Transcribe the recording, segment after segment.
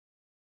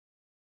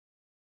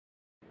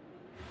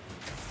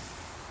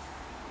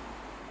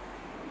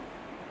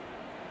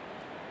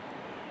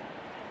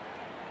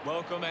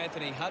Welcome,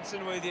 Anthony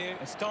Hudson with you.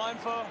 It's time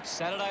for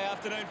Saturday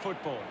afternoon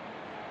football.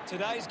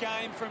 Today's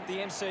game from the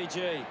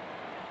MCG.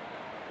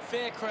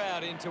 Fair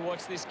crowd in to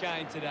watch this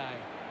game today.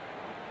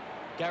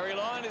 Gary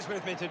Lyon is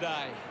with me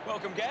today.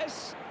 Welcome,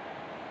 Gaz.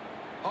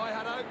 Hi,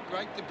 Hutto.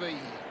 Great to be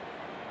here.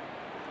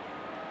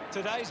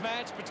 Today's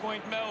match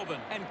between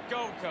Melbourne and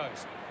Gold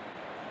Coast.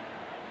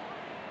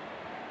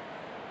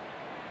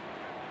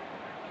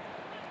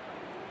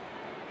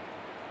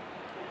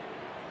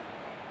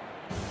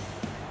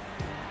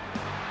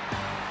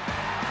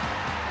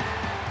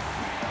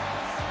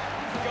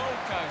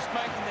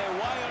 Making their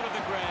way onto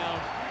the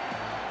ground.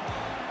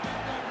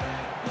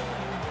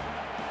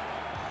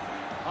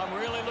 I'm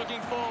really looking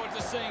forward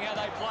to seeing how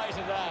they play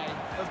today.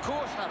 Of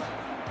course, Hutto.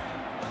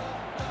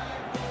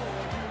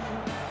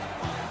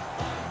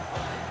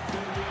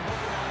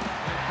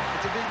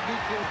 It's a big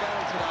midfield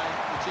battle today.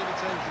 Whichever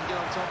team can get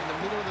on top in the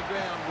middle of the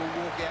ground will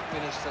walk out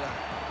winners today.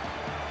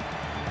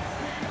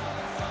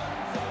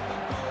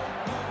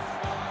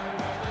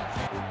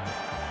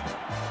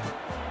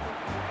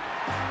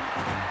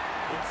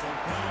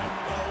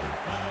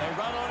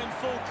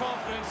 Full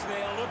confidence,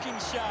 they're looking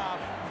sharp,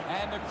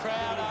 and the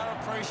crowd are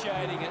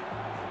appreciating it.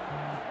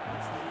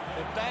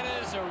 The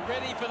banners are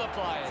ready for the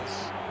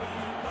players.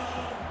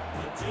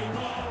 The team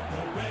of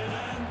the red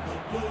and the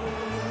blue.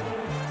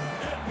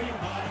 Every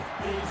heart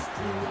is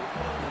true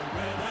for the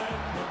red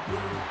and the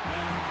blue,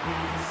 and we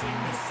sing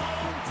the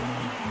song to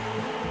you.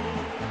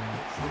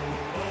 Through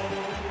all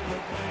the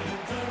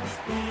acquaintance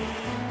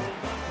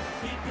people,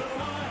 keep your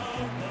eye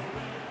on the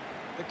red.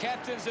 The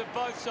captains of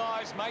both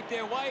sides make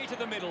their way to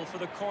the middle for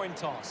the coin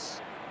toss.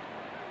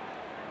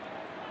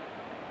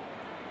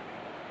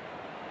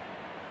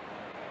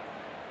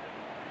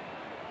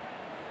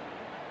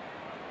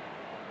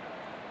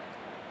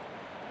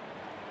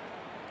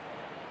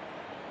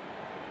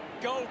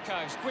 Gold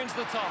Coast wins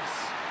the toss.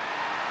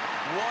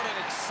 What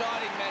an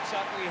exciting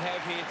matchup we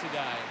have here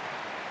today.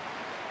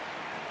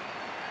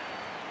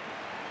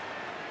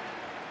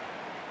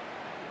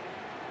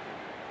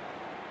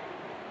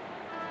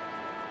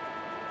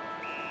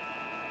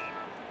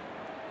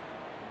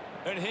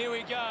 And here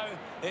we go.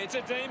 It's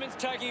a Demons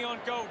taking on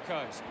Gold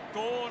Coast.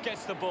 Gorn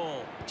gets the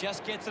ball.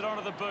 Just gets it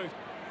onto the boot.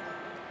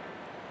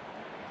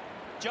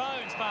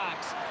 Jones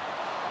marks.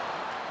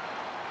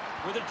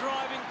 With a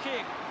driving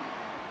kick.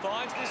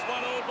 Finds this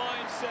one all by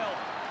himself.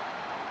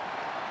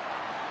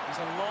 He's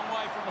a long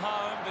way from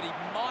home, but he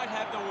might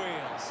have the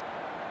wheels.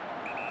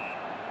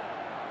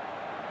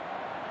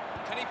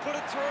 Can he put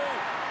it through?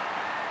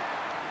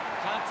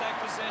 Can't take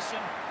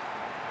possession.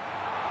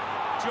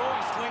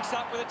 Joyce links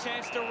up with a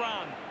chance to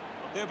run.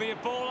 There'll be a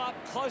ball up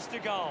close to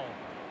goal.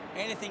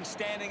 Anything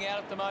standing out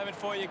at the moment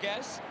for you,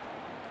 Gaz?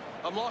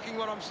 I'm liking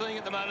what I'm seeing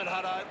at the moment,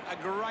 Hutto. A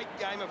great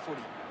game of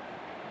footy.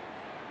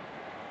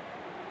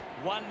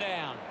 One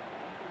down.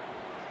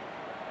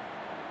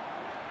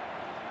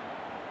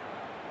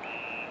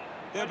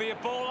 There'll be a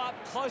ball up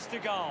close to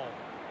goal.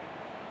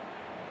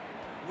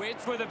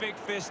 Witts with a big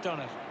fist on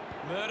it.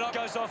 Murdoch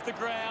goes off the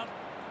ground.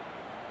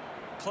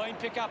 Clean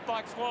pick up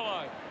by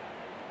Swallow.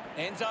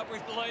 Ends up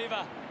with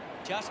Lever.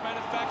 Just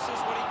manufactures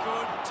what he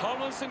could.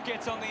 Tomlinson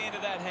gets on the end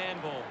of that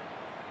handball.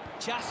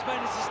 Just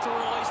manages to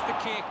release the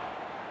kick.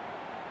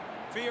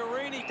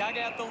 Fiorini dug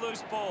out the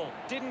loose ball.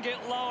 Didn't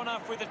get low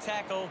enough with the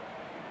tackle.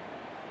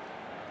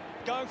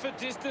 Going for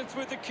distance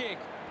with the kick.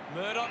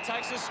 Murdoch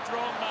takes a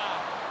strong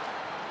mark.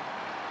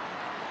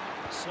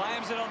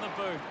 Slams it on the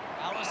boot.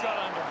 Alice got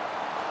under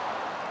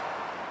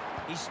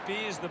it. He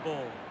spears the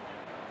ball.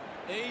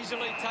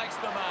 Easily takes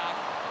the mark.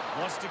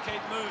 Wants to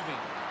keep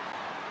moving.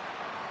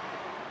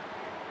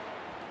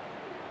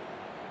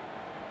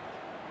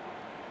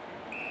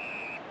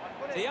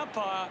 The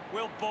umpire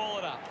will ball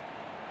it up.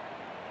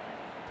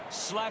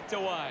 Slapped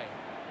away.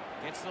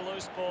 Gets the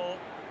loose ball.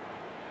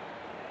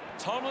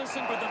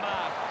 Tomlinson with the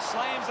mark.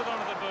 Slams it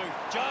onto the boot.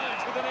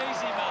 Jones with an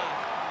easy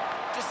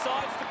mark.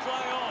 Decides to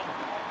play on.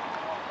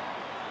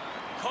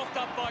 Coughed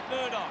up by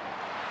Murdoch.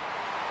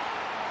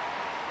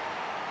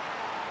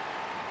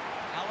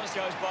 Alice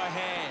goes by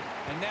hand.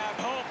 And now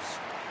Hobbs.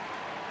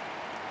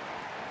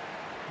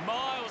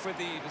 Miles with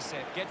the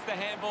intercept. Gets the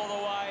handball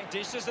away.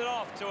 Dishes it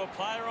off to a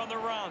player on the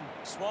run.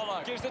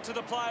 Swallow gives it to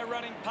the player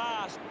running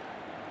past.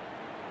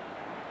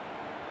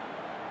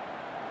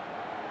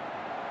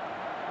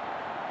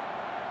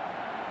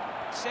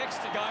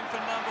 Sexton going for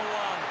number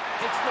one.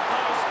 Hits the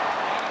post.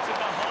 And it's a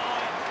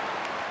behind.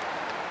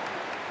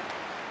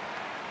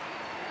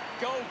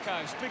 Gold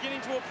Coast beginning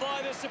to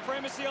apply their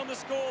supremacy on the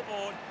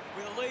scoreboard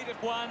with a lead of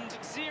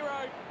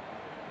 1-0.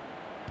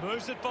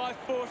 Moves it by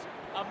foot.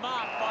 A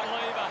mark by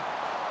Lever.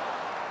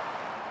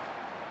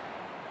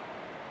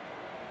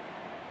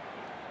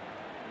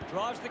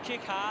 Drives the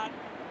kick hard.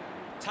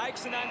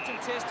 Takes an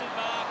uncontested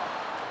mark.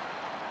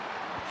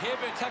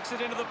 Hibbert tucks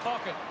it into the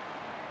pocket.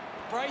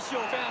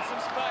 Brayshaw found some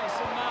space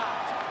and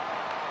marked.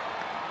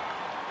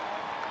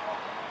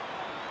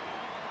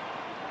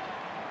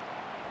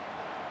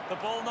 The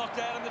ball knocked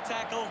out on the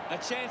tackle. A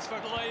chance for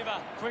Lever.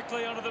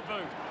 Quickly onto the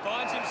boot.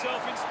 Finds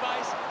himself in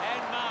space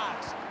and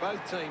marks. Both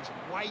teams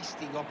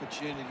wasting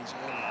opportunities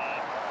early.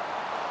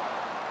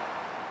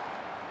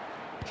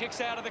 Kicks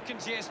out of the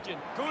congestion.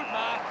 Good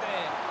mark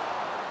there.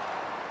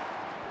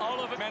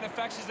 Oliver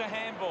manufactures a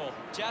handball.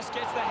 Just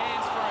gets the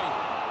hands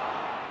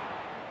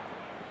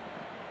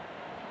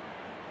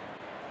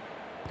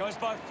free. Goes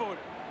by foot.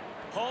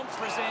 Holmes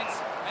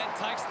presents and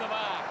takes the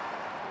mark.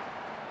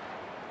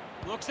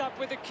 Looks up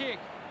with a kick.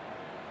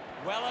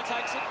 Weller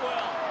takes it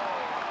well.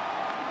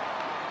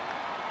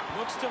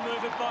 Looks to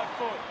move it by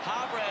foot.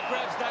 Harbrad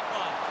grabs that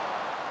one.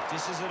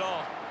 Dishes it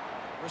off.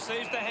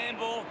 Receives the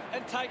handball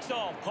and takes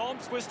off.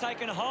 Holmes was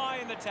taken high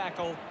in the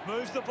tackle.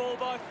 Moves the ball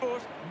by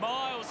foot.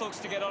 Miles looks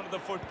to get onto the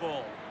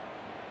football.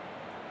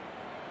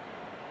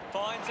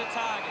 Finds a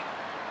target.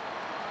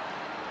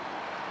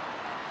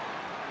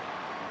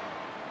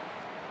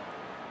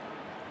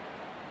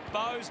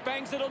 Bowes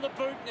bangs it on the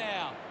boot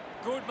now.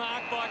 Good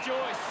mark by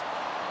Joyce.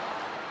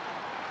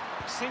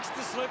 Sinks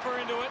the slipper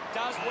into it.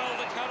 Does well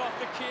to cut off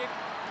the kick.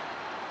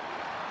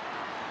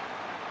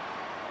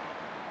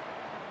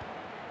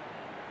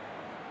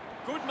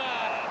 Good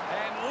mark.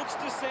 And looks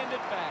to send it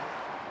back.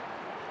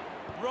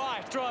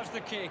 Wright drives the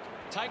kick.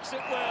 Takes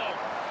it well.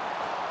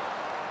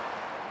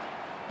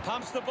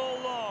 Pumps the ball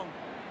long.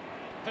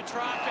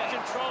 Petrarca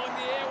controlling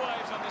the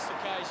airwaves on this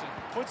occasion.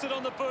 Puts it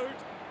on the boot.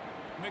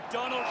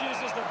 McDonald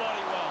uses the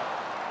body well.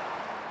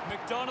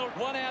 McDonald,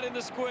 one out in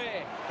the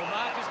square. The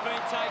mark has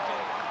been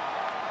taken.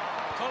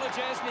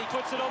 Kolajasny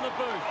puts it on the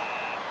boot.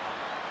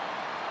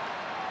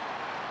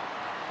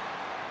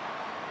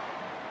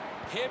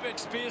 Hibbert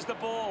spears the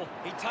ball.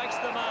 He takes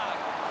the mark.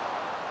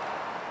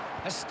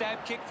 A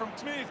stab kick from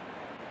Smith.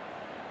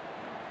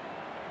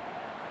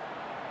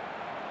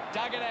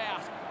 Dug it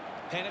out.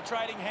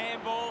 Penetrating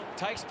handball.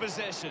 Takes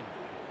possession.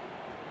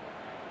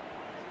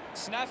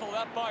 Snaffled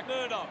up by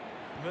Murdoch.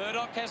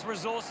 Murdoch has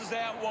resources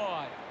out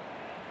wide.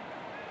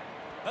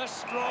 A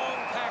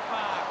strong pack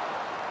mark.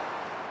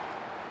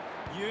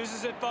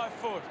 Uses it by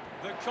foot.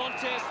 The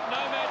contest,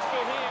 no match for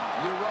him.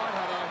 You're right,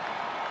 Hutto.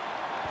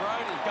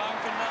 Brody going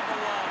for number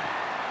one.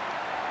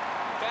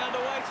 Found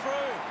a way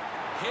through.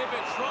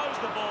 Hibbert throws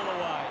the ball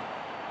away.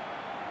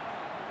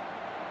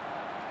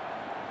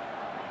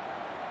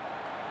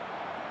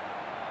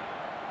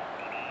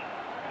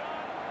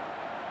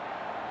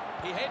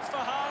 He heads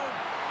for home.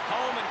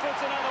 Coleman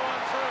puts another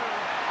one through.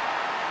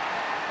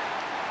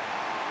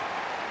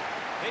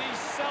 He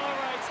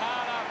celebrates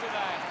hard after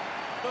that.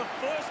 The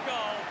first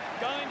goal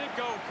going to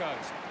Gold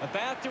Coast.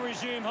 About to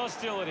resume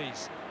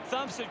hostilities.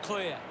 Thumps it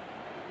clear.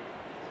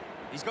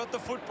 He's got the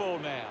football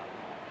now.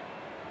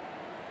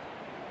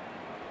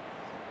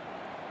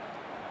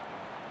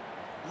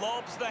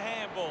 Lobs the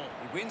handball.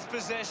 He wins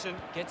possession.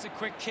 Gets a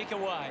quick kick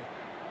away.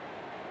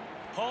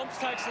 Holmes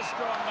takes a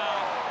strong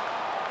mark.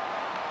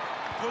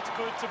 Puts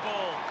boot to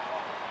ball.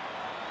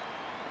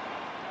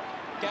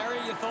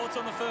 Gary, your thoughts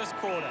on the first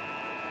quarter?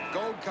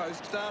 Gold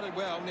Coast started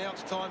well. Now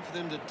it's time for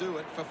them to do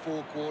it for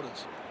 4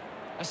 quarters.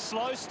 A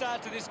slow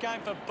start to this game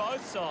for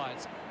both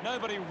sides.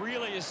 Nobody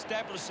really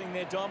establishing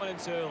their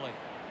dominance early.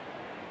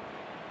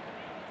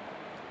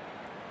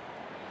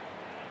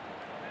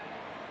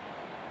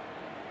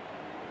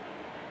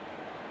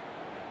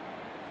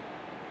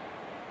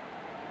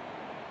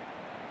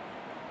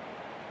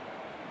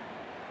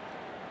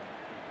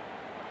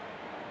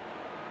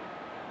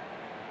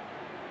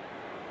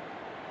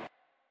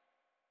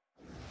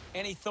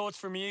 Any thoughts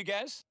from you,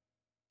 Gaz?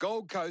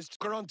 Gold Coast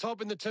are on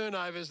top in the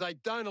turnovers. They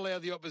don't allow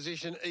the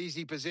opposition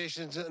easy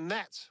possessions, and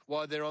that's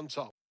why they're on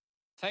top.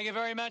 Thank you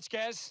very much,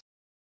 Gaz.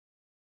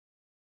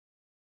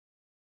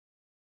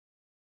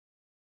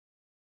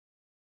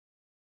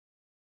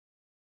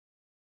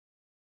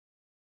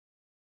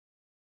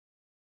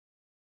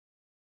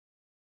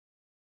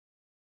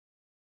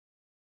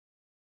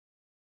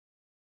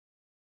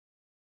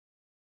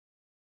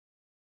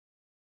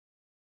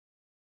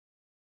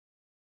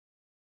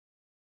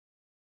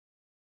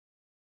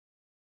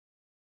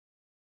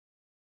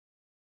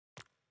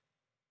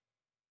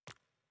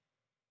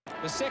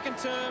 The second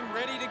term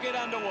ready to get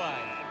underway.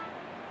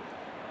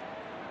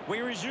 We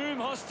resume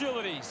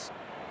hostilities.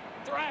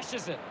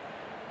 Thrashes it.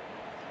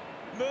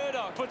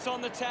 Murdoch puts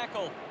on the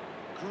tackle.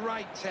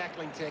 Great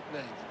tackling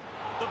technique.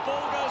 The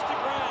ball goes to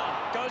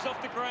ground. Goes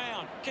off the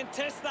ground.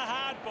 Contests the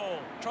hard ball.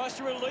 Tries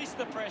to release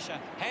the pressure.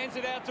 Hands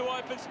it out to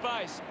open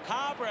space.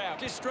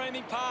 Harbrow is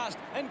streaming past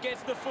and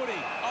gets the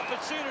footy.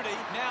 Opportunity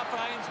now for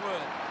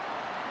Ainsworth.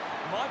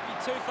 Might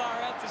be too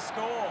far out to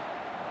score.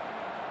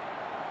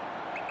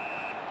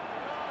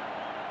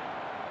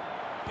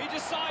 He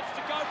decides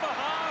to go for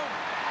home.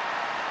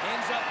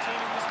 Ends up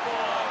turning this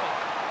ball over.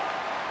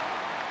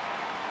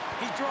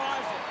 He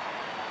drives it.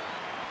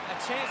 A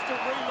chance to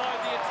reload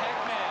the attack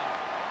now.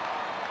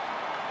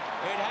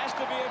 It has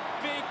to be a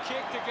big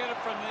kick to get it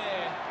from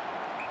there.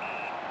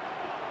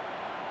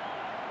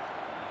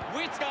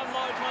 Whitcomb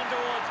loads one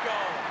towards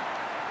goal.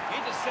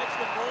 Intercepts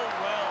the ball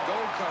well.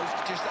 Gold Coast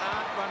just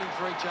aren't running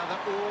for each other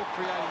or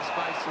creating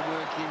space to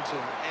work into.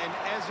 And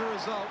as a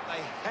result,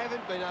 they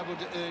haven't been able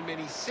to earn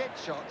many set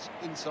shots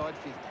inside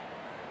 50.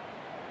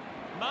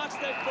 Marks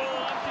that ball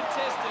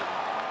uncontested.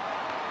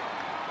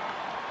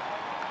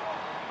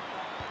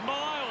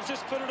 Miles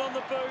just put it on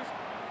the boot.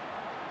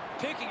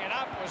 Picking it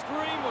up was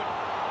Greenwood.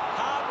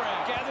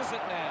 Harbrow gathers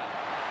it now.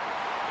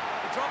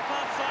 The drop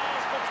punt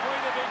sails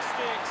between the big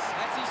sticks.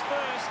 That's his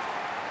first.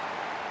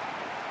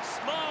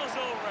 Smiles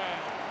all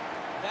round.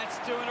 That's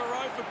 2 in a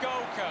row for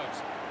Gold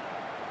Coast.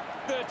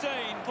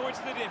 13 points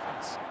the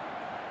difference.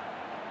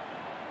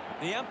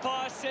 The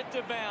umpire set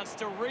to bounce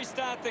to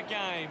restart the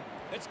game.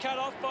 It's cut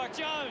off by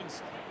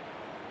Jones.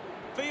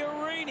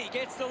 Fiorini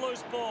gets the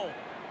loose ball.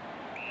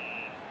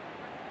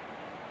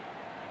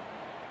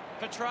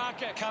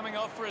 Petrarca coming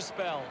off for a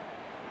spell.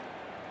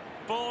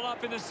 Ball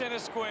up in the centre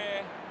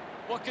square.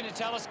 What can you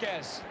tell us,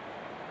 Gaz?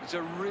 It's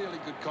a really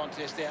good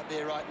contest out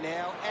there right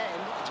now,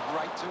 and it's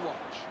great to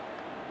watch.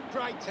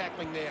 Great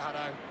tackling there,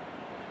 Hutto.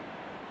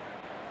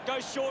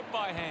 Goes short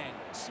by hand.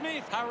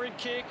 Smith, hurried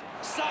kick.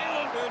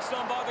 Salem, urged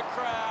on by the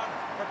crowd,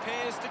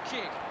 prepares to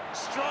kick.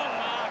 Strong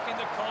mark in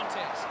the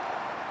contest.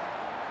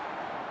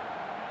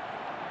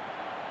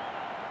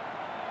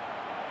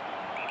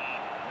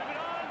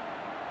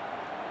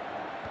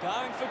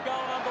 Going for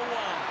goal number 1.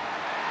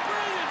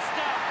 Brilliant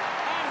stuff,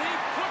 and he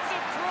puts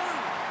it through.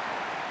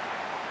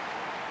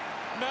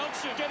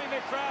 Melcher getting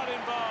the crowd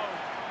involved.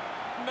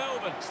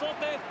 Melbourne slot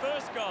their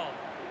first goal.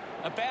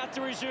 About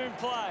to resume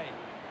play.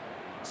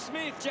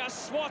 Smith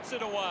just swats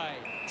it away.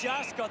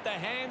 Just got the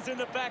hands in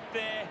the back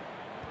there.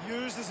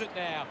 Uses it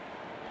now.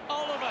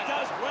 Oliver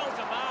does well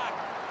to mark.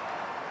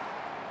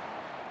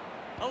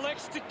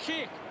 Elects to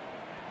kick.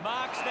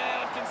 Marks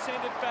now and can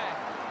send it back.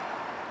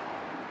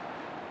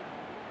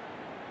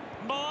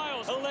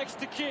 Miles elects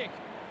to kick.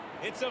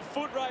 It's a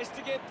foot race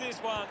to get this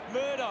one.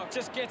 Murdoch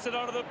just gets it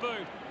onto the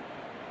boot.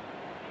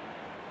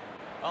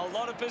 A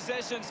lot of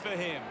possessions for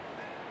him.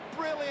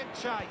 Brilliant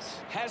chase.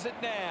 Has it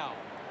now.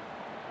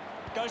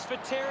 Goes for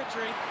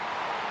territory.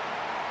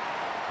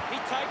 He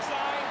takes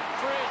aim.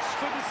 Fridge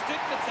couldn't stick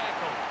the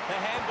tackle. The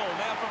handball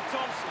now from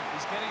Thompson.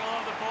 He's getting a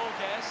lot of the ball,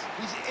 Gaz.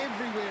 He's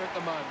everywhere at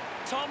the moment.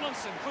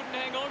 Tomlinson couldn't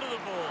hang on to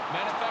the ball.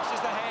 Manufactures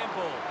the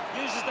handball.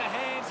 Uses the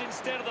hands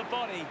instead of the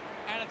body.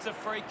 And it's a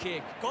free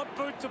kick. Got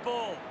boot to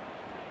ball.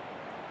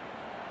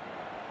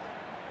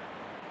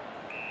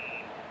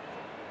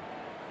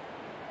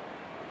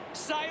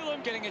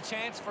 Salem getting a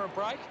chance for a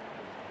break.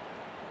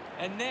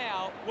 And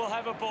now we'll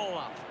have a ball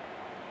up.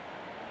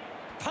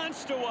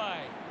 Punched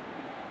away.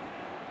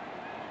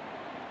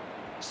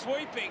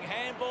 Sweeping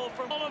handball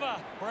from Oliver.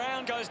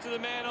 Brown goes to the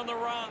man on the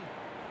run.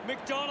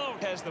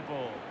 McDonald has the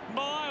ball.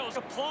 Miles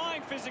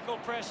applying physical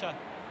pressure.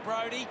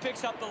 Brodie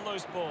picks up the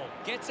loose ball.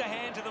 Gets a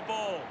hand to the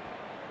ball.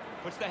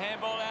 Puts the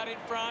handball out in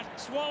front.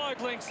 Swallow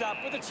links up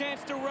with a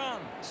chance to run.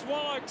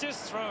 Swallow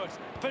just through it.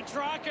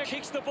 Petrarca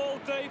kicks the ball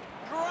deep.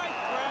 Great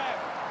grab.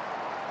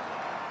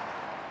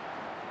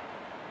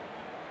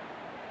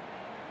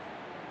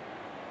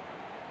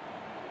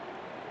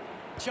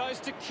 Chose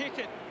to kick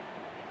it.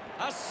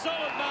 A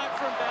solid mark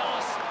from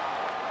Dallas.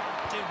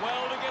 Did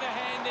well to get a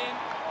hand in.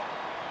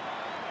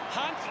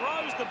 Hunt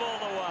throws the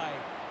ball away.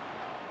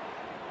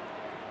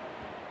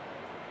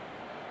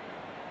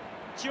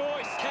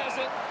 Joyce has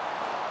it.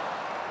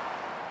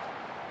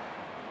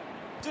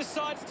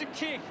 Decides to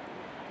kick.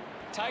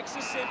 Takes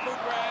a simple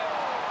grab.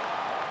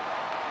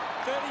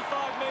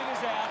 35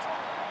 metres out.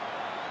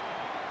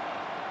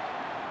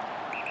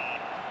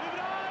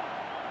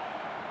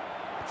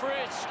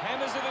 Fridge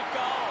hammers it at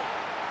goal.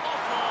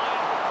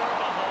 Offline or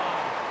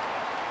behind.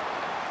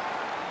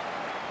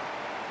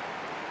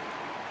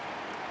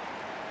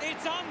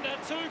 It's under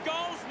 2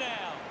 goals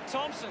now.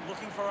 Thompson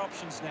looking for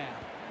options now.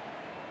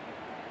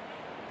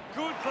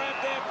 Good grab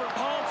there from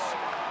Ponce.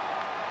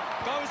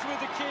 Goes with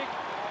the kick.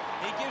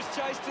 He gives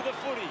chase to the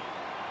footy.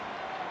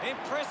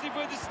 Impressive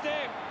with the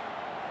step.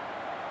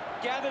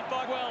 Gathered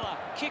by Weller.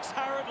 Kicks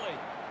hurriedly.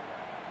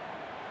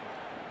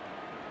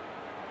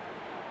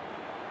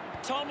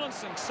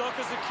 Tomlinson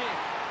soccers a kick.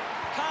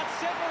 Can't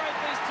separate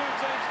these two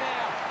teams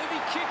now if he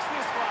kicks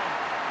this one.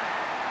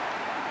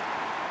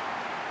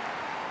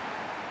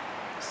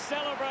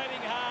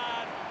 Celebrating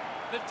hard.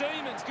 The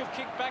Demons could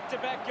kick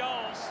back-to-back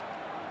goals.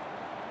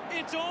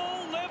 It's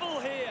all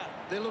level here.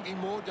 They're looking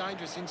more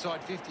dangerous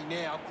inside 50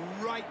 now.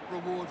 Great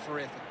reward for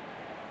effort.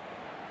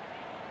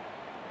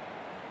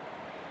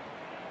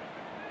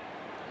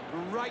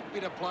 A great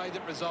bit of play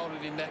that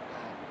resulted in that goal.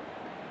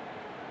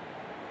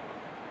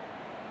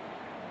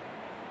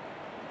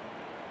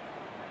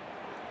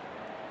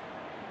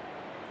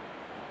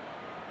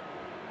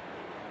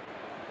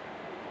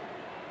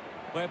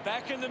 We're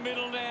back in the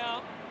middle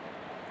now.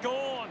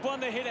 Gawn won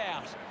the hit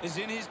out. Is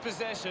in his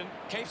possession.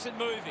 Keeps it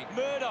moving.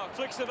 Murdoch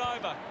flicks it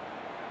over.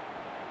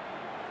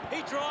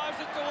 He drives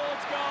it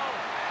towards goal.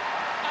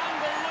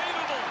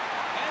 Unbelievable.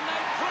 And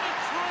they put it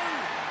through.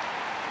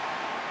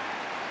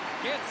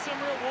 Gets some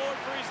reward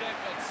for his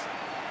efforts.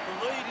 The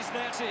lead is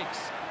now 6.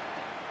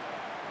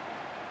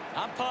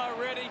 Umpire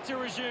ready to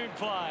resume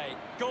play.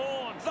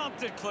 Gone,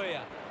 thumped it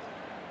clear.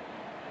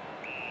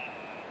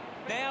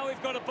 Now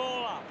we've got a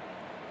ball up.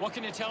 What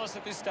can you tell us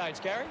at this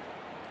stage, Gary?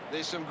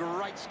 There's some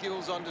great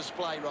skills on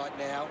display right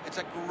now. It's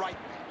a great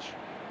match.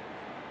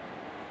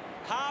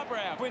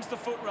 Harbrow wins the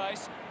foot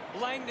race.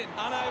 Langdon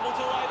unable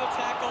to lay the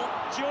tackle.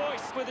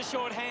 Joyce with a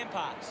short hand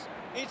pass.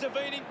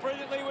 Intervening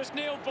brilliantly was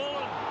Neil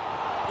Bullen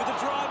with a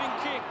driving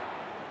kick.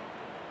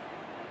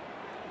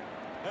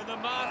 And the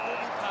mark will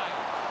be paid.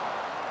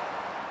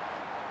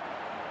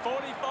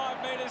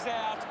 45 metres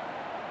out.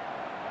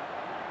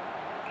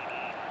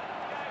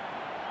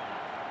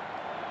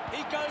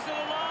 He goes it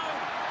alone.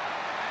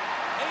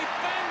 He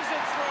bangs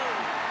it through.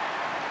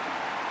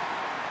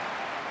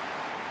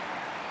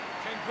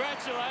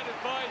 Congratulated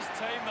by his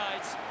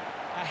teammates.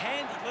 A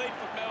handy lead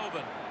for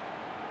Melbourne.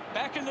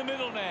 Back in the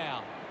middle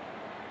now.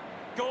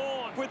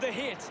 Gawn with the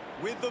hit.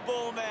 With the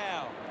ball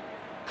now.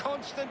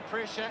 Constant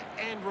pressure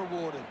and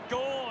rewarded.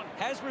 Gawn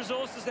has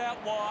resources out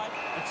wide.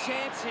 A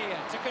chance here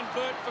to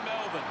convert for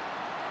Melbourne.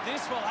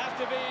 This will have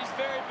to be his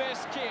very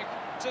best kick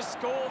to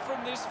score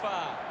from this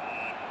far.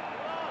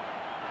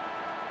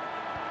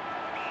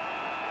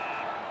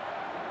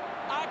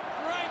 A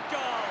great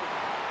goal.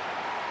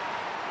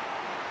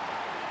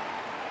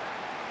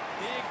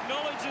 He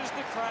acknowledges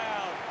the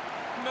crowd.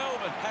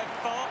 Melbourne have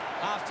fought.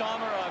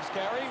 Half-time arrives,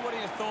 Gary. What are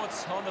your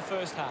thoughts on the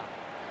first half?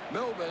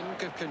 Melbourne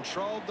have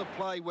controlled the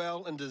play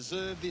well and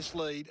deserved this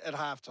lead at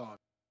halftime.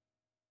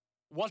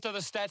 What do the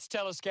stats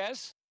tell us,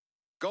 Gaz?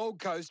 Gold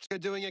Coast are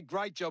doing a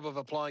great job of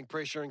applying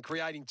pressure and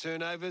creating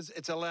turnovers.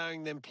 It's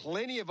allowing them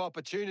plenty of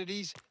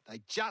opportunities.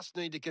 They just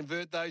need to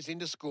convert those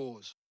into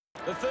scores.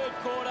 The third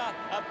quarter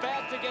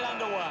about to get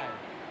underway.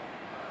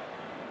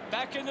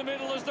 Back in the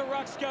middle as the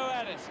Rucks go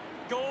at it.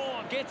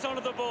 Gawn gets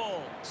onto the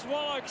ball.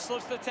 Swallow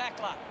slips the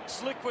tackler.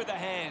 Slick with the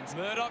hands.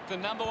 Murdoch, the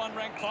 #1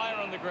 ranked player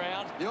on the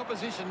ground. The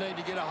opposition need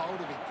to get a hold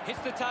of him. Hits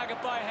the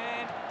target by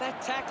hand.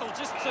 That tackle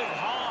just too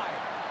high.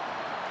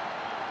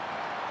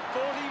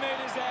 40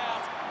 metres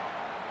out.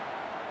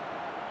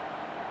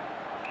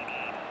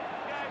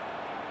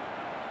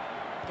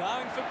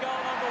 Going for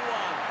goal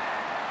 #1.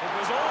 It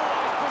was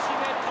always pushing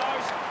that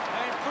post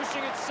and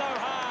pushing it so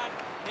hard,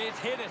 it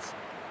hit it.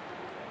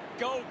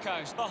 Gold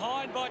Coast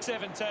behind by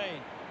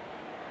 17.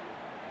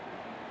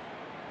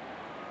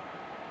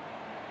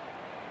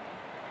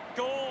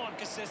 Gawn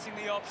assessing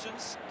the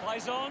options.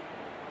 Plays on.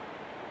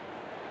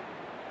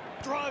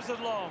 Drives it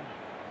long.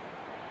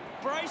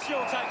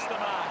 Brayshaw takes the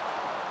mark.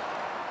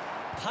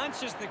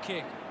 Punches the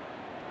kick.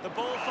 The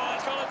ball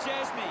finds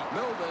Kolajasny.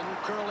 Melbourne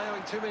are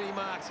allowing too many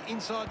marks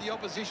inside the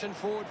opposition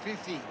forward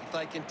 50. If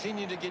they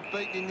continue to get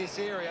beaten in this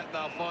area,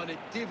 they'll find it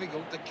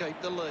difficult to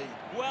keep the lead.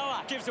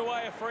 Weller gives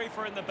away a free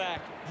for in the back.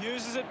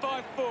 Uses it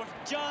by foot.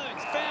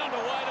 Jones found a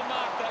way to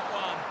mark that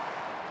one.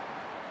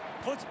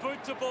 Puts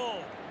boot to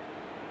ball.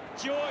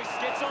 Joyce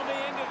gets on the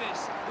end of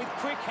this with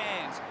quick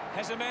hands.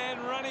 Has a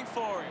man running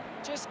for him.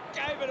 Just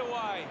gave it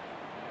away.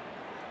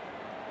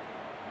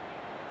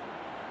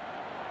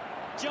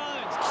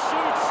 Jones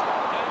shoots,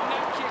 and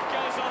that kick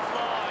goes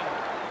offline.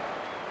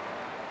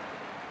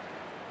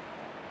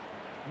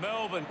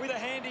 Melbourne with a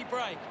handy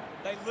break.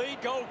 They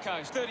lead Gold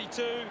Coast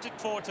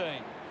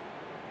 32-14.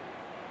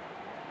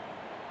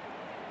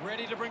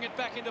 Ready to bring it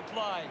back into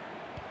play.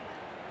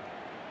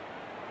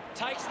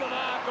 Takes the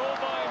mark all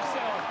by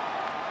himself.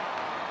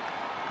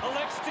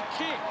 Elects to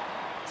kick.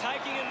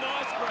 Taking a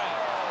nice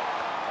grab.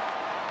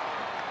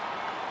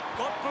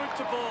 Got boot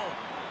to ball.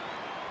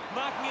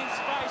 Marking in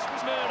space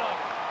was Murdoch.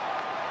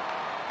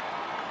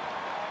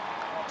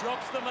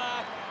 Drops the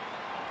mark.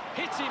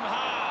 Hits him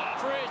hard.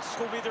 Fritsch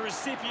will be the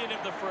recipient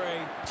of the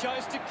free.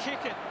 Chose to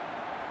kick it.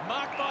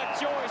 Marked by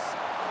Joyce.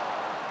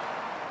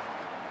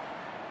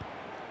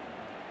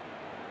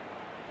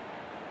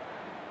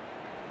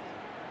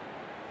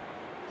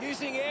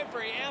 Using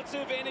every ounce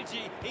of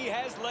energy he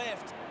has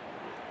left.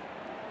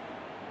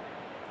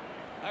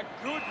 A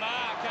good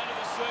mark under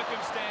the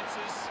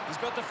circumstances. He's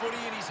got the footy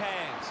in his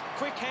hands.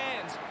 Quick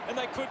hands, and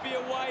they could be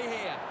away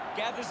here.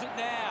 Gathers it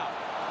now.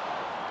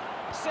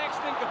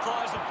 Sexton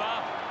applies a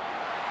bump.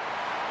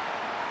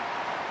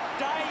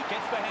 Day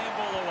gets the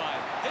handball away.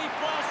 He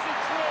blasts it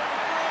through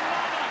for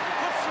another.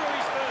 Puts through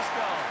his first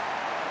goal.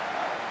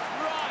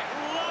 Right,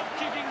 love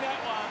kicking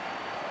that one.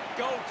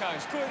 Gold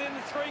Coast within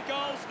 3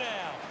 goals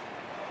now.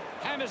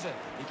 Hammers it.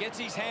 He gets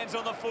his hands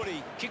on the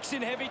footy. Kicks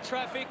in heavy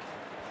traffic.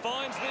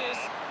 Finds this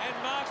and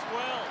marks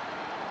well.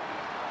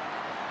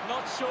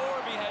 Not sure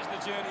if he has the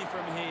journey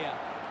from here.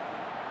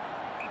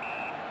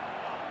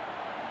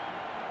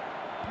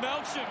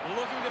 Melcham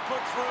looking to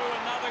put through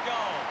another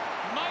goal.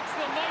 Makes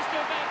the most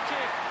of that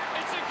kick.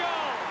 It's a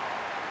goal.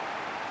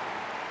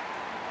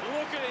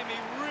 Look at him. He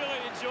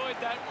really enjoyed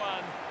that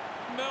one.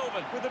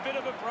 Melbourne with a bit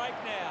of a break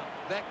now.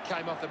 That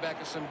came off the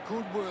back of some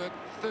good work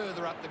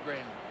further up the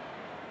ground.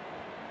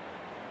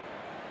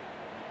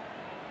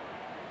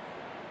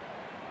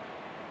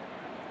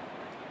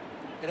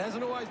 It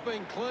hasn't always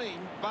been clean,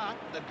 but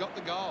they've got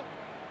the goal.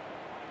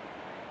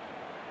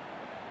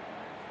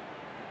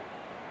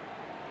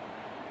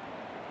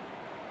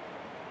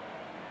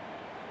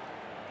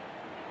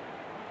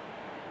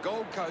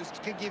 Gold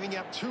Coast are giving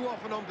up too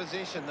often on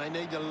possession. They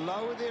need to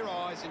lower their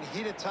eyes and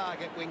hit a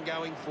target when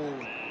going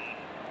forward.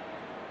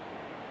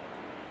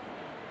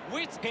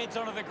 Witt heads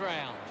onto the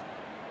ground.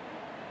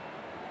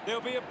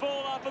 There'll be a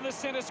ball up in the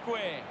centre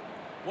square.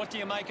 What do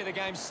you make of the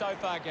game so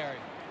far, Gary?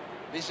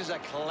 This is a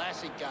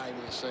classic game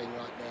we're seeing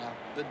right now.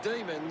 The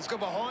Demons got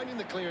behind in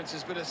the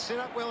clearances, but are set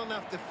up well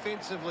enough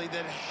defensively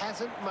that it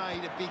hasn't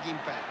made a big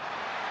impact.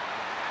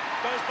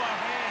 Goes by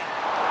hand.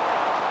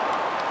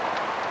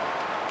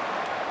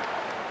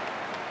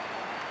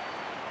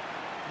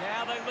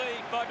 Now they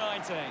lead by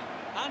 19.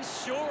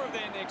 Unsure of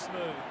their next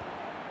move.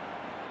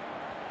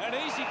 An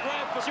easy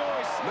grab for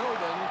Joyce.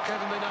 Melbourne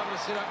haven't been able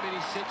to set up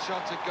many set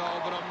shots at goal,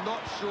 but I'm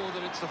not sure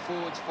that it's the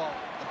forward's fault.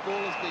 The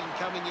ball has been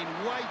coming in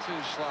way too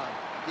slow.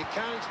 You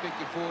can't expect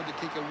your forward to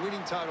kick a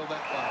winning total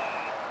that way.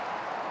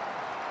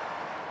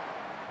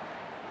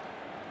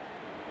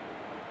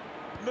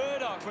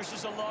 Murdoch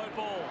pushes a low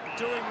ball.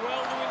 Doing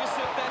well to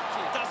intercept that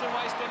kick. Doesn't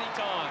waste any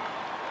time.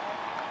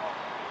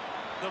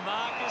 The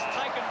mark is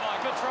taken by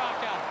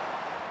Petrarca.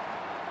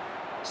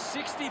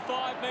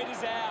 65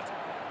 metres out.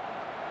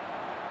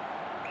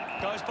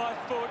 Goes by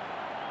foot.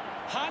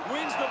 Hunt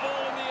wins the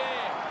ball in the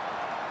air.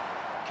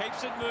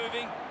 Keeps it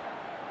moving.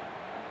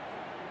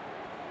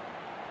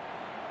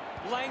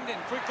 Langdon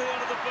quickly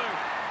onto the boot.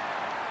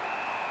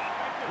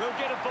 We'll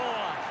get a ball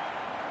up.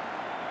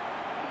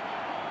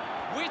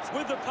 Witt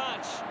with the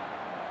punch.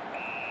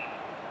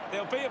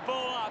 There'll be a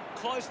ball up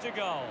close to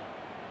goal.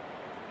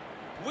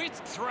 Witt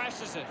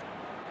thrashes it.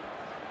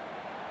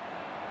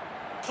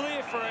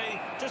 Clear free.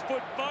 Just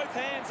put both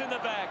hands in the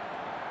back.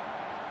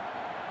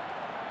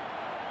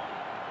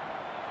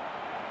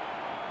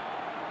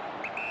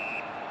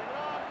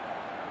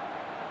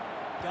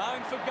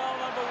 Going for goal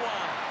number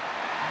one.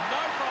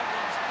 No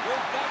problems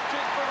with that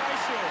kick for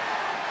Rachel.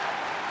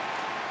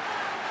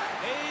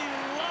 He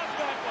loved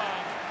that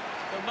one.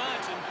 The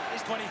margin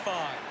is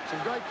 25.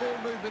 Some great ball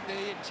movement there.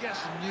 You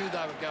just knew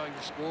they were going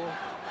to score.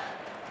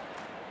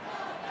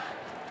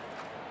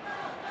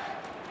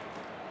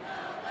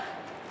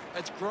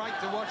 It's great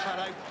to watch,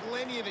 Hutto.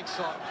 Plenty of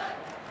excitement.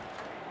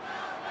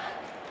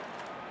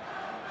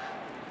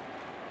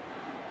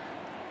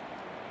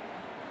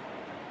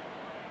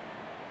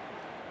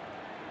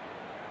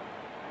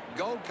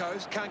 Gold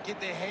Coast can't get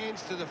their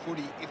hands to the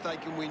footy. If they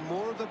can win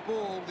more of the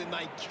ball, then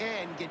they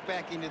can get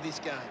back into this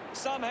game.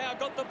 Somehow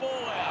got the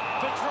ball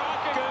out.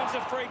 Petrarca earns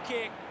a free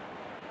kick.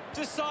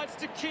 Decides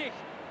to kick.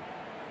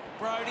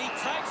 Brody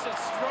takes it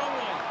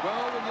strongly.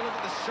 Well, when you look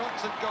at the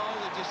shots at goal,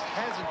 there just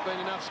hasn't been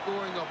enough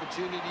scoring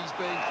opportunities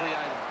being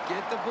created.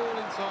 Get the ball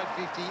inside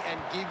 50 and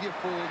give your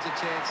forwards a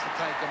chance to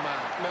take a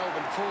mark.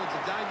 Melbourne forwards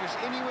are dangerous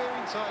anywhere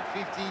inside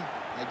 50.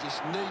 They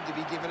just need to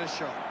be given a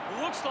shot.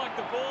 Looks like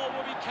the ball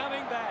will be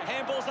coming back.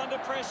 Handball's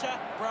under pressure.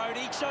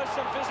 Brody shows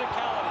some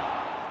physicality.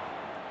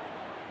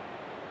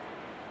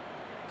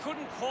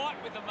 Couldn't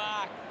quite with the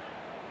mark.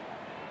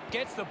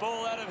 Gets the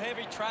ball out of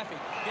heavy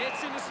traffic.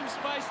 Gets into some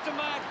space to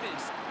mark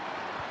this.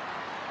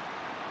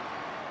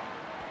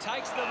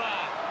 Takes the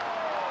mark.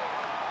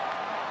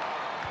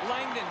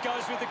 Langdon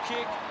goes with the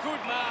kick.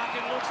 Good mark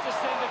and looks to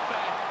send it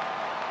back.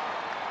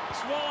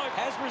 Swallow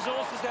has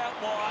resources out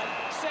wide.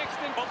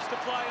 Sexton opts to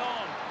play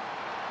on.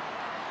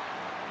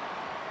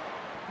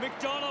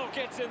 McDonald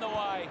gets in the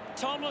way.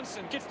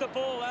 Tomlinson gets the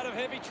ball out of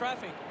heavy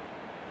traffic.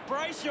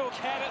 Brayshaw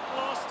had it,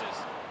 lost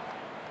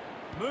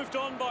it. Moved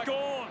on by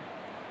Gawn.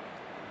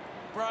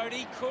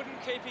 Brody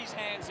couldn't keep his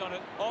hands on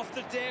it. Off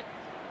the deck.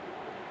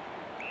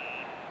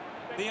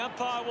 The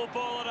umpire will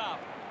ball it up.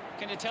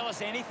 Can you tell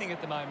us anything at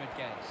the moment,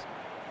 Gaz?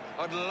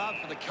 I'd love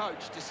for the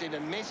coach to send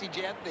a message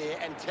out there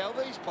and tell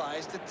these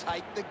players to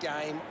take the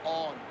game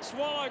on.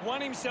 Swallow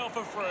won himself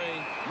a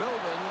free.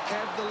 Melbourne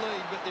have the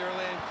lead, but they're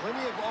allowing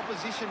plenty of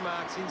opposition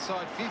marks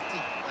inside 50.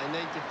 They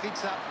need to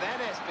fix up that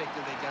aspect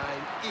of their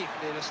game if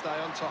they're to stay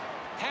on top.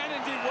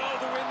 Hannon did well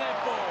to win that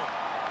ball.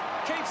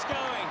 Keeps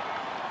going.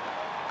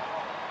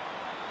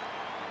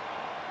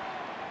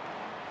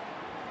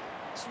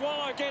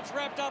 Swallow gets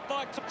wrapped up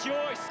by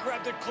Joyce.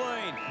 Grabbed it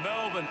clean.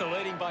 Melbourne are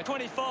leading by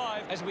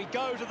 25 as we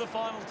go to the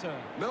final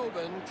turn.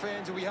 Melbourne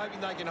fans will be hoping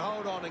they can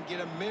hold on and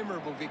get a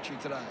memorable victory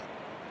today.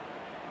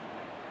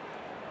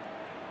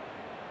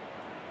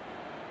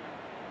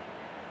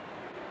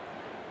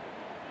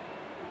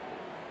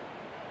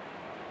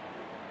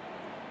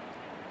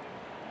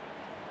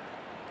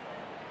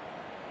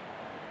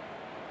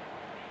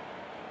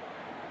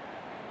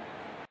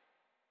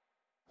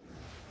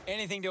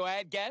 Anything to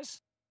add,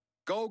 Gaz?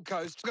 Gold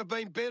Coast have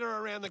been better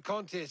around the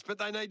contest, but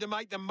they need to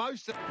make the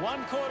most of it.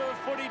 1 quarter of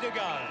footy to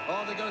go.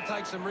 Oh, they've got to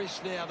take some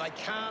risks now. They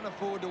can't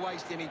afford to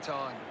waste any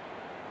time.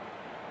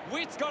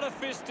 Witt's got a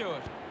fist to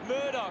it.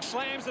 Murdoch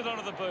slams it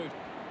onto the boot.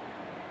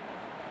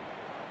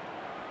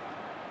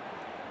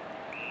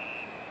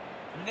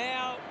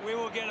 Now we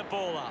will get a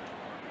ball up.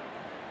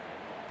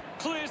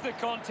 Clears the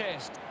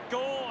contest.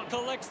 Gawn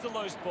collects the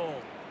loose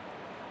ball.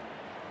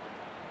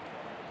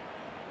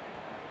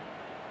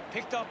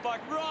 Picked up by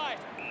Wright.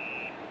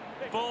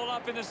 Ball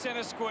up in the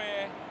centre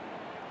square.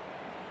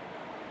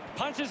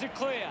 Punches it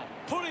clear.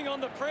 Putting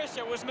on the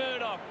pressure was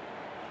Murdoch.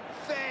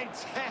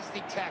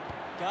 Fantastic tackle.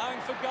 Going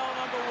for goal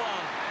number 1.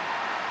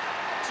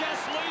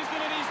 Just leaves them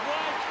in his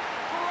wake.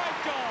 Great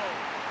goal.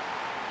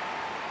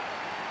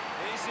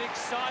 He's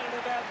excited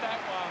about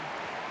that one.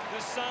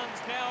 The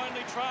Suns now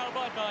only trail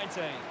by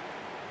 19.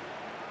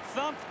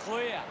 Thumped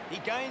clear. He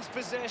gains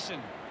possession.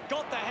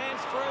 Got the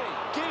hands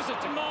free. Gives it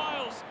to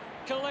Miles.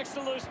 Collects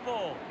the loose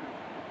ball.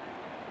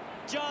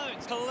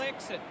 Jones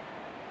collects it.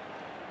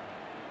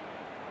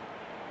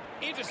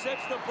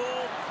 Intercepts the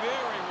ball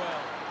very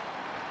well.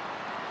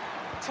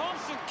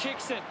 Thompson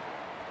kicks it.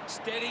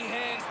 Steady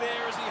hands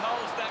there as he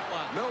holds that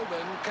one.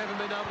 Melbourne haven't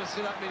been able to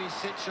set up many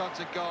set shots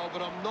at goal,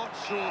 but I'm not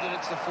sure that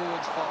it's the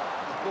forward's fault.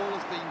 The ball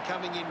has been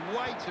coming in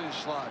way too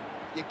slow.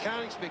 You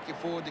can't expect your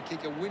forward to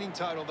kick a winning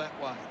total that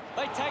way.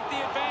 They take the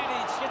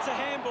advantage. Gets a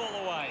handball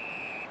away.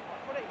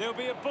 There'll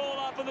be a ball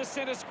up in the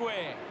centre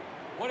square.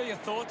 What are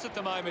your thoughts at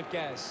the moment,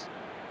 Gaz?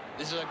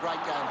 This is a great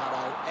game,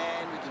 Hutto,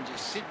 and we can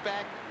just sit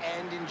back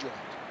and enjoy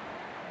it.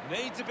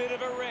 Needs a bit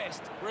of a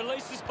rest.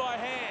 Releases by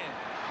hand.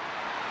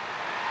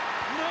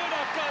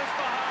 Murdoch goes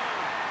for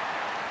home.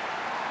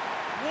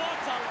 What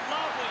a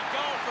lovely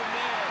goal from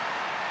there.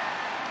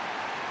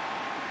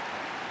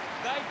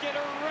 They get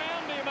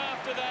around him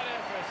after that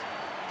effort.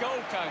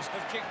 Gold Coast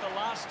have kicked the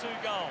last 2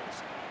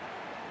 goals.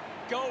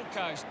 Gold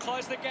Coast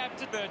close the gap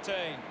to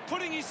 13.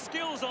 Putting his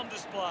skills on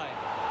display.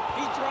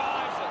 He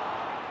drives it.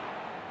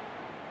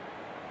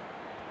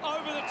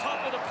 Over the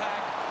top of the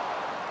pack.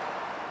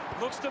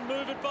 Looks to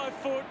move it by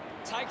foot.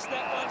 Takes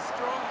that one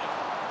strongly.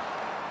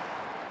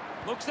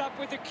 Looks up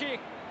with the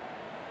kick.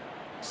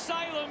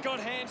 Salem got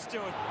hands to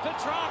it.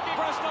 Petrarca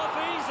brushed off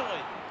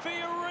easily.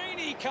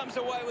 Fiorini comes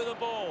away with the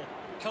ball.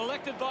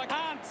 Collected by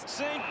Hunt.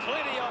 Seen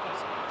plenty of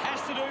it.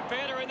 Has to do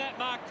better in that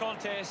mark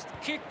contest.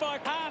 Kick by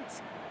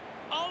Hunt.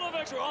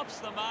 Oliver drops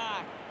the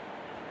mark.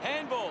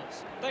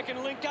 Handballs. They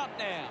can link up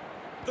now.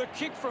 The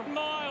kick from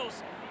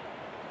Miles.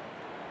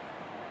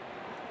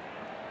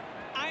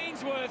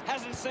 Ainsworth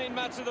hasn't seen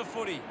much of the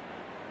footy.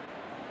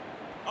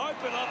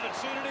 Open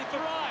opportunity for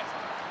Wright.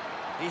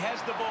 He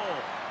has the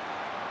ball.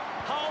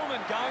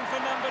 Holman going for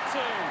number 2.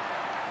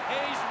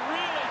 He's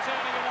really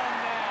turning it on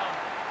now.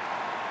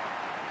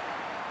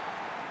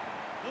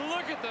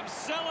 Look at them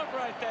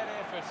celebrate that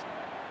effort.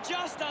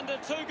 Just under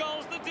 2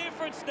 goals the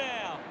difference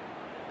now.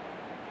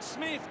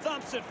 Smith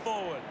thumps it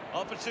forward.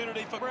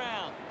 Opportunity for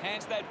Brown.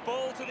 Hands that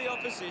ball to the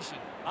opposition.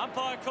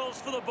 Umpire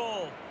calls for the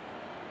ball.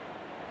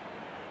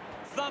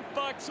 Thumped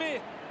by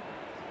Smith.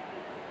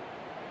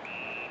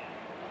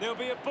 There'll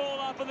be a ball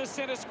up in the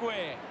centre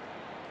square.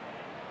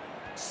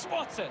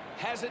 Swats it.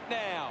 Has it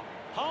now.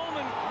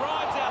 Holman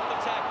rides out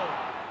the tackle.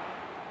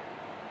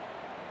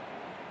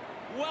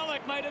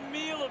 Wellick made a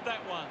meal of that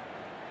one.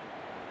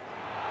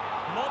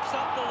 Mops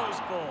up the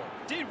loose ball.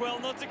 Did well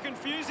not to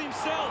confuse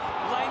himself.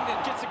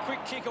 Langdon gets a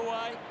quick kick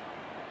away.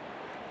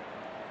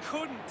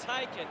 Couldn't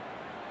take it.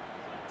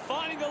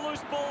 Finding the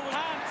loose ball with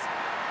Hunt.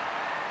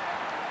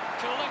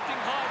 Collecting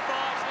high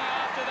fives now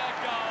after that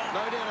goal.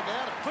 No doubt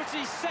about it. Puts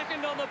his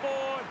second on the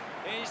board.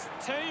 His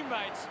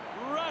teammates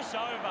rush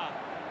over.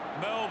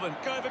 Melbourne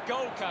over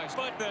Gold Coast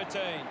by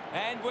 13.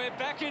 And we're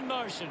back in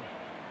motion.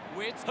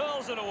 Witts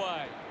hurls it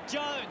away.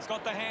 Jones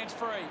got the hands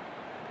free.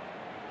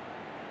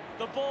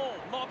 The ball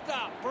mopped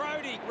up.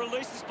 Brody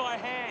releases by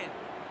hand.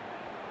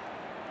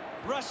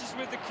 Rushes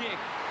with the kick.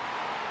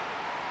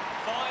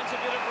 Finds a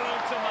bit of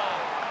room to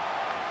mark.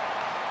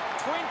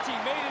 20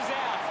 metres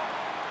out.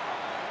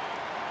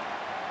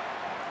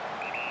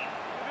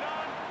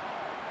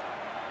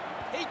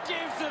 He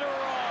gives it a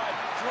ride.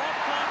 Drop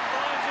punt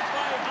finds its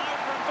way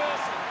home from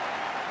Burson.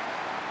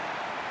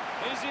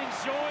 He's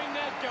enjoying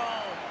that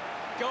goal.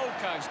 Gold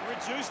Coast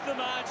reduced the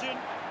margin.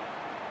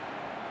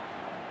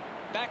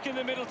 Back in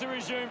the middle to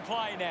resume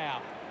play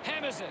now.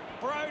 Hammers it.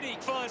 Brody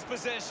finds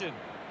possession.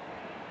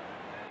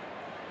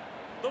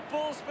 The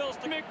ball spills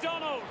to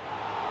McDonald.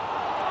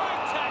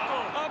 Great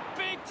tackle. A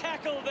big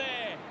tackle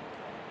there.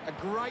 A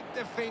great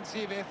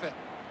defensive effort.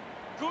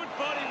 Good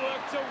body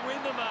work to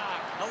win the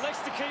mark. Elects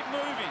to keep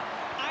moving.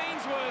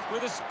 Ainsworth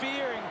with a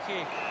spearing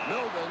kick.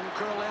 Melbourne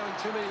are allowing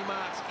too many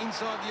marks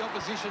inside the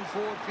opposition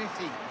forward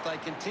 50. If they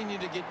continue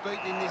to get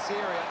beaten in this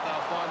area,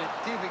 they'll find it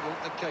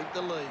difficult to keep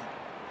the lead.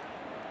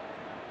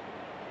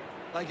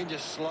 They can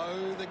just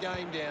slow the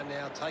game down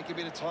now, take a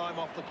bit of time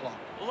off the clock.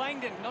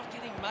 Langdon not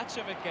getting much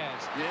of it,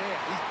 Gaz. Yeah,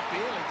 he's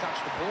barely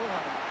touched the ball,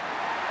 Hutton.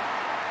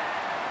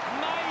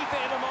 May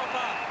beat him off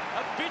up.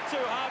 A bit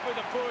too hard with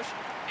the push,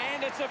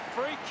 and it's a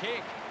free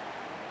kick.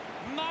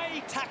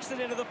 May tucks it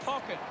into the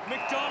pocket.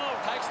 McDonald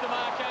takes the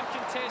mark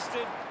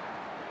uncontested.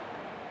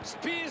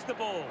 Spears the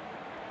ball.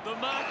 The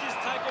mark is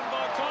taken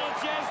by Colin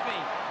Jasny.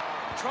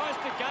 Tries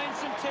to gain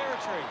some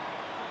territory.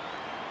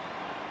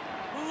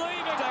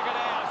 Lever dug it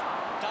out.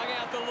 Dug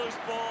out the loose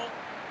ball.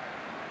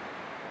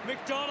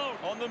 McDonald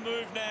on the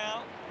move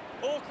now.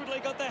 Awkwardly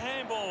got the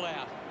handball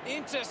out.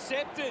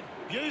 Intercepted.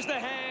 Used the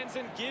hands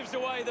and gives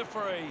away the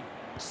free.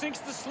 Sinks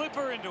the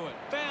slipper into it.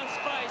 Found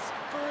space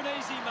for an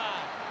easy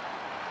mark.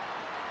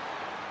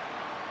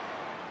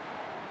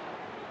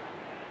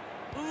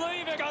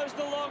 Lever goes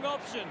the long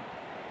option.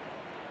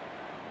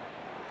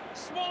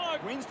 Swallow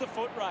wins the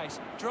foot race.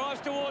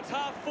 Drives towards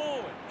half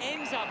forward.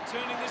 Ends up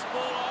turning this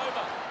ball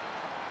over.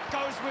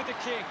 Goes with the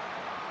kick.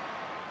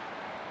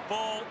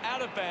 Ball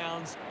out of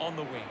bounds on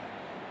the wing.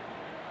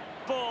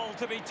 Ball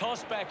to be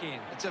tossed back in.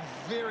 It's a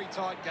very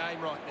tight game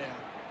right now.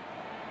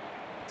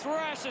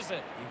 Thrashes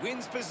it. He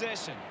wins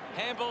possession.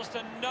 Handballs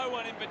to no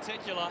one in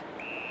particular.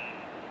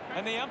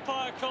 And the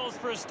umpire calls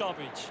for a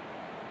stoppage.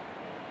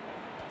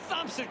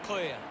 Thumps it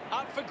clear.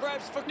 Up for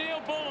grabs for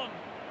Neil Bullen.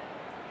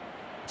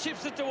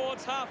 Chips it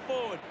towards half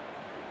forward.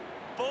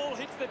 Ball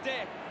hits the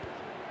deck.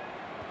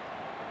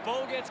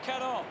 Ball gets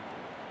cut off.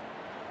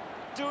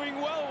 Doing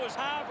well was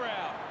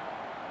Harbrow.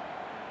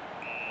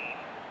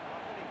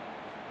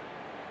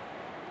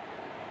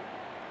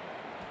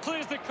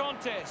 Clears the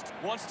contest.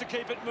 Wants to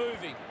keep it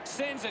moving.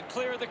 Sends it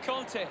clear of the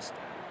contest.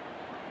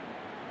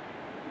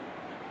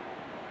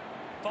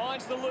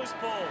 Finds the loose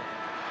ball.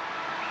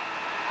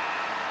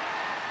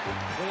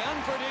 The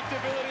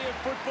unpredictability of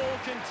football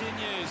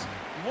continues.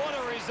 What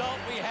a result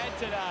we had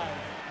today.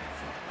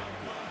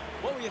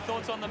 What were your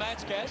thoughts on the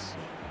match, Gaz?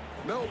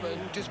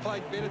 Melbourne just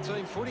played better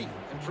team footy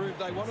and proved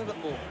they wanted it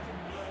more.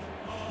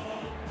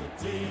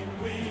 The team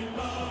we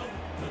love,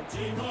 the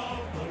team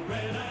of the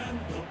red and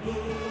the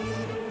blue.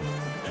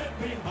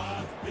 Every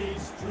heart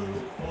beats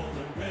true for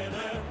the red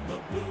and the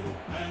blue,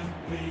 and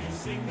we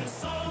sing this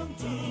song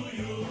to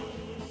you.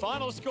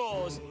 Final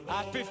scores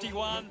are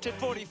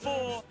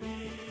 51-44.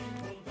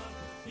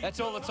 That's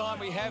all the time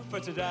we have for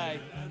today.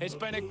 It's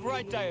been a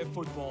great day of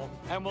football,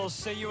 and we'll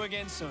see you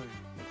again soon.